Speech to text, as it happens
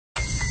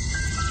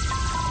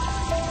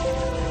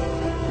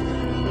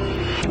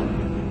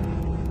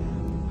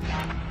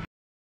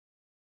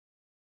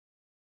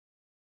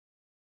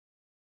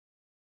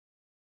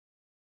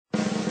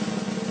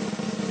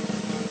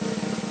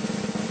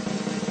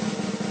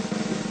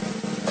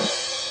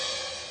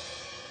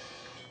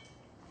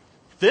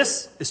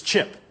This is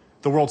C.H.I.P,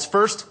 the world's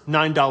first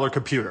 $9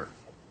 computer.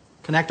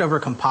 Connect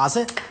over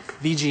composite,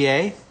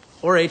 VGA,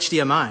 or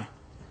HDMI.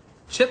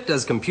 C.H.I.P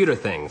does computer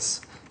things.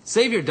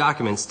 Save your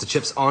documents to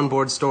C.H.I.P's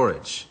onboard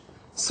storage.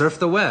 Surf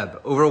the web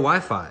over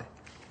Wi-Fi.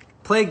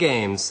 Play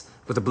games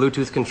with a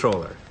Bluetooth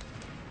controller.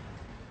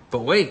 But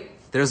wait,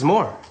 there's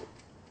more.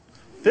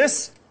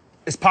 This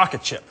is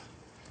Pocket C.H.I.P.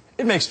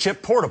 It makes C.H.I.P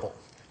portable.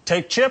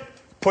 Take C.H.I.P,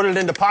 put it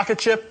into Pocket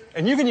C.H.I.P,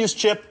 and you can use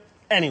C.H.I.P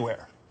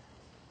anywhere.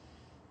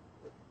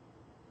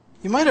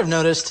 You might have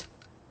noticed,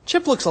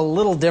 C.H.I.P looks a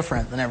little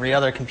different than every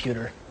other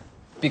computer.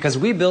 Because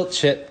we built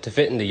C.H.I.P to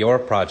fit into your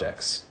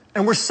projects.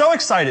 And we're so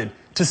excited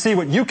to see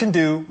what you can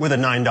do with a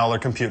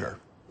 $9 computer.